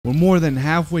more than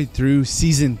halfway through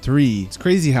season 3. It's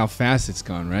crazy how fast it's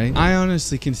gone, right? I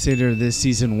honestly consider this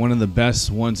season one of the best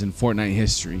ones in Fortnite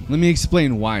history. Let me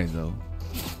explain why though.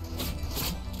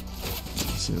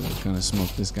 Let's see what kind of smoke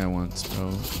this guy wants,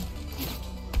 bro.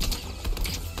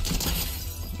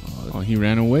 Oh, he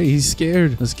ran away. He's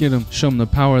scared. Let's get him. Show him the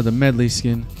power of the medley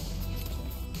skin.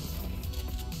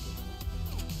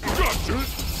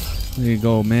 There you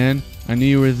go, man. I knew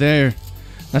you were there.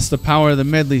 That's the power of the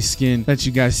medley skin that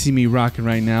you guys see me rocking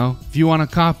right now. If you want to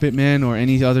cop it, man, or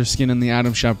any other skin in the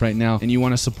item shop right now, and you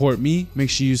want to support me, make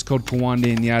sure you use code Kawande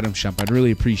in the item shop. I'd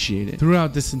really appreciate it.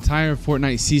 Throughout this entire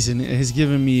Fortnite season, it has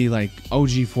given me like OG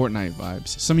Fortnite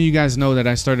vibes. Some of you guys know that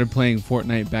I started playing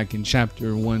Fortnite back in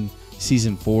Chapter 1.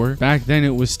 Season 4. Back then it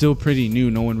was still pretty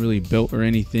new. No one really built or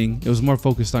anything. It was more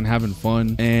focused on having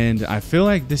fun, and I feel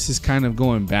like this is kind of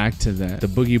going back to that. The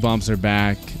boogie bombs are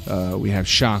back. We have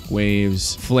shock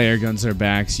waves. Flare guns are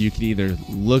back, so you can either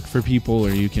look for people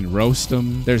or you can roast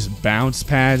them. There's bounce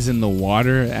pads in the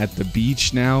water at the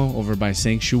beach now over by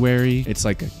Sanctuary. It's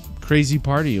like a crazy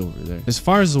party over there. As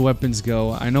far as the weapons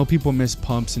go, I know people miss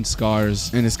pumps and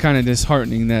scars, and it's kind of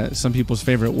disheartening that some people's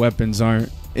favorite weapons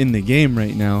aren't in the game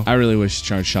right now. I really wish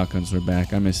charged shotguns were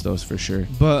back. I miss those for sure.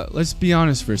 But let's be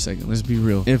honest for a second. Let's be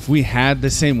real. If we had the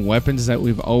same weapons that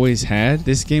we've always had,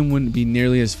 this game wouldn't be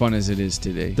nearly as fun as it is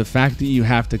today. The fact that you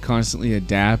have to constantly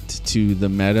adapt to the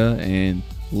meta and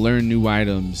learn new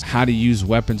items, how to use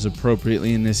weapons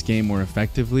appropriately in this game more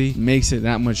effectively, makes it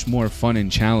that much more fun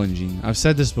and challenging. I've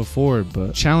said this before,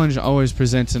 but challenge always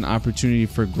presents an opportunity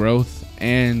for growth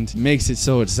and makes it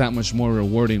so it's that much more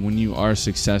rewarding when you are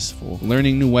successful.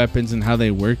 Learning new weapons and how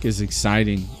they work is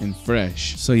exciting and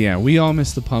fresh. So yeah, we all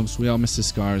miss the pumps, we all miss the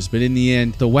scars, but in the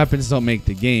end, the weapons don't make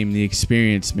the game, the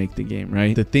experience make the game,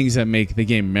 right? The things that make the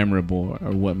game memorable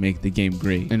are what make the game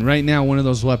great. And right now, one of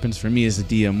those weapons for me is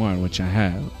the DMR, which I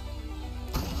have.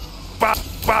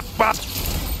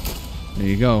 There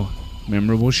you go.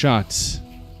 Memorable shots.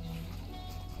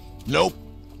 Nope.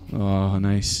 Oh,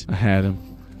 nice. I had him.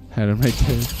 Had him right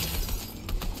there.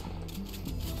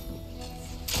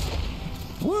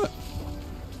 What?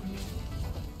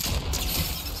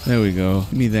 There we go.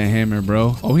 Give me that hammer,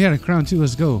 bro. Oh, we had a crown too.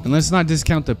 Let's go. And let's not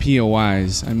discount the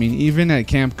POIs. I mean, even at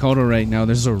Camp Kodo right now,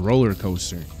 there's a roller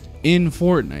coaster in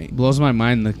Fortnite. Blows my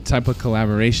mind the type of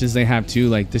collaborations they have too.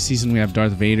 Like this season we have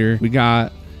Darth Vader. We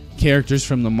got characters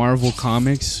from the Marvel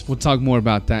comics. We'll talk more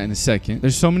about that in a second.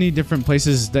 There's so many different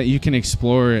places that you can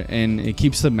explore, and it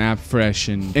keeps the map fresh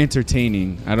and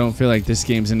entertaining. I don't feel like this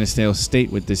game's in a stale state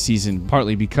with this season,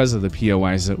 partly because of the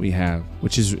POIs that we have,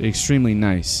 which is extremely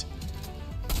nice.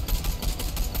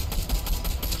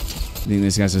 You think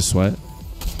this guy's a sweat?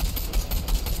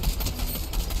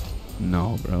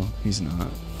 No, bro, he's not.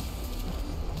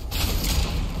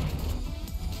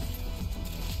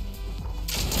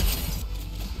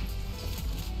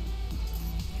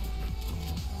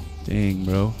 Dang,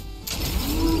 bro.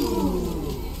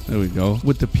 There we go.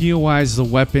 With the POIs, the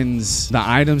weapons, the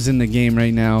items in the game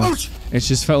right now, it's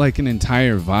just felt like an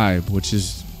entire vibe, which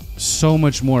is so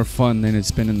much more fun than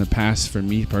it's been in the past for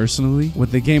me personally.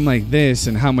 With a game like this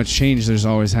and how much change there's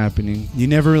always happening, you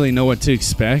never really know what to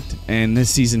expect, and this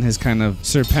season has kind of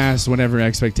surpassed whatever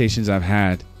expectations I've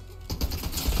had.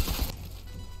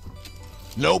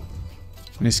 Nope.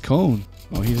 Nice cone.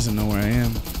 Oh, he doesn't know where I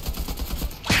am.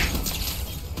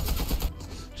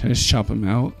 Should I just chop him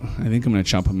out? I think I'm gonna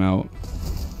chop him out.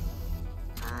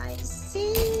 I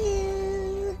see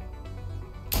you.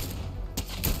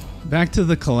 Back to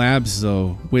the collabs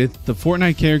though. With the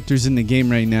Fortnite characters in the game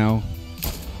right now.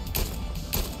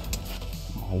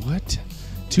 Oh, what?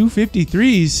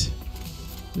 253s?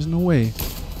 There's no way.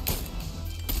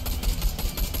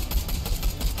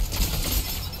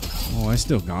 Oh, I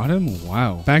still got him?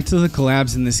 Wow. Back to the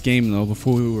collabs in this game though,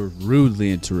 before we were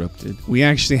rudely interrupted. We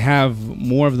actually have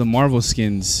more of the Marvel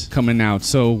skins coming out.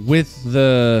 So with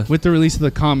the release of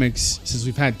the comics, since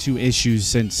we've had 2 issues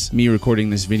since me recording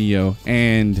this video,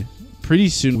 and pretty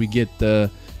soon we get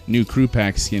the new crew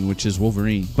pack skin, which is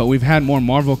Wolverine. But we've had more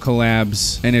Marvel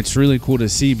collabs, and it's really cool to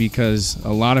see because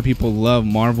a lot of people love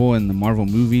Marvel and the Marvel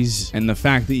movies, and the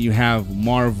fact that you have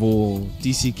Marvel,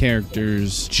 DC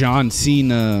characters, John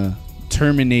Cena,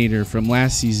 Terminator from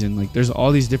last season, like there's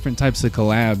all these different types of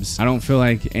collabs. I don't feel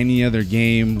like any other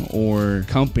game or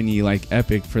company, like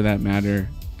Epic for that matter,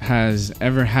 has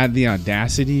ever had the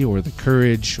audacity or the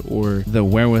courage or the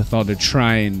wherewithal to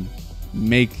try and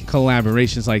make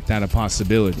collaborations like that a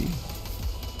possibility.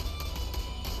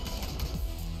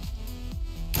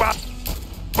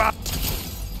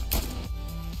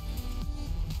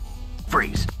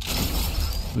 Freeze.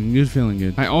 We can feeling good, feeling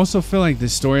good. I also feel like the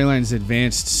storyline's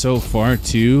advanced so far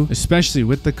too, especially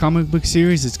with the comic book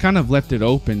series. It's kind of left it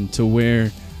open to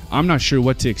where I'm not sure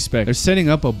what to expect. They're setting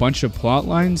up a bunch of plot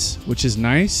lines, which is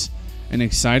nice and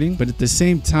exciting, but at the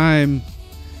same time,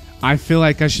 I feel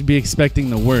like I should be expecting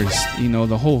the worst. You know,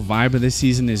 the whole vibe of this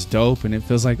season is dope and it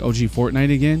feels like OG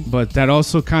Fortnite again, but that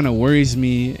also kind of worries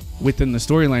me within the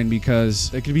storyline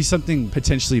because there could be something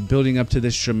potentially building up to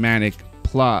this dramatic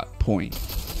plot point.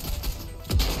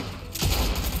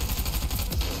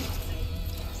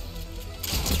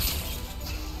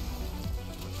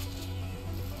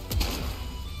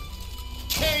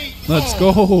 Let's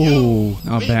go.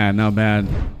 Not bad, not bad.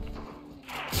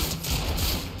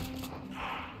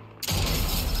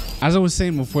 As I was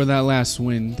saying before that last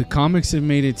win, the comics have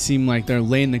made it seem like they're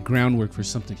laying the groundwork for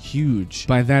something huge.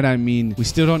 By that I mean, we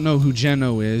still don't know who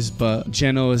Geno is, but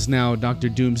Geno is now Dr.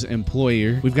 Doom's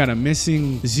employer. We've got a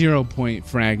missing 0-point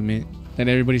fragment that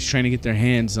everybody's trying to get their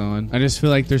hands on. I just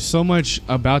feel like there's so much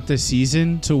about the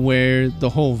season to where the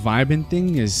whole vibing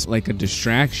thing is like a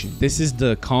distraction. This is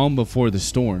the calm before the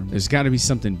storm. There's got to be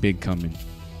something big coming,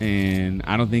 and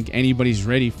I don't think anybody's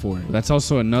ready for it. That's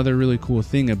also another really cool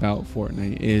thing about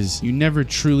Fortnite is you never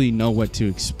truly know what to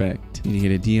expect. You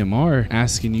get a DMR,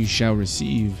 ask and you shall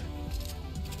receive.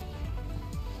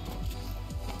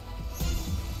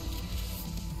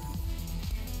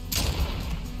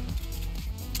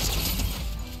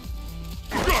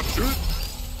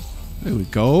 There we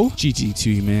go. GG to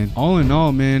you, man. All in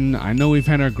all, man, I know we've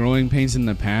had our growing pains in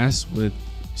the past with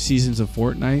seasons of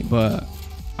Fortnite, but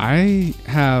I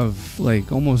have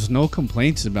like almost no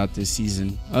complaints about this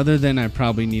season, other than I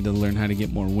probably need to learn how to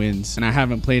get more wins, and I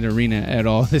haven't played Arena at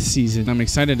all this season. I'm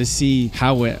excited to see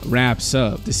how it wraps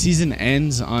up. The season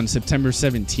ends on September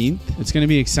 17th. It's going to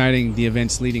be exciting, the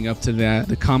events leading up to that,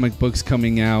 the comic books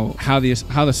coming out, how the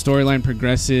storyline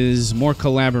progresses, more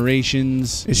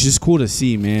collaborations. It's just cool to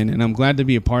see, man, and I'm glad to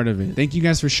be a part of it. Thank you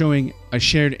guys for showing a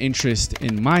shared interest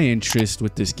in my interest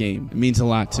with this game. It means a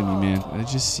lot to me, man. Did I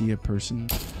just see a person?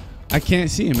 I can't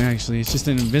see him, actually. It's just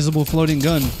an invisible floating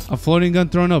gun. A floating gun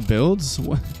throwing up builds?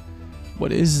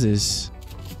 What is this?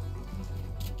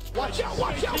 Watch out,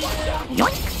 watch out, watch out.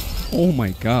 Yoink. Oh my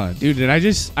god. Dude, I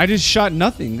just shot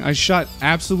nothing. I shot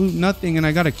absolute nothing and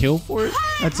I got a kill for it?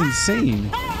 That's insane.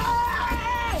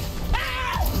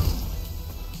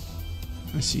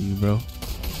 I see you, bro.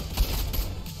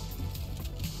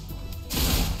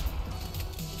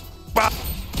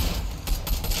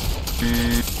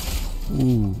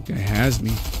 Ooh, guy has me.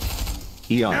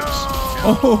 Yikes.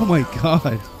 Oh my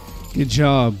god. Good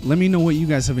job. Let me know what you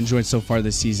guys have enjoyed so far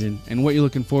this season and what you're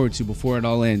looking forward to before it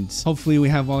all ends. Hopefully we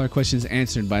have all our questions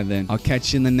answered by then. I'll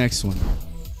catch you in the next one.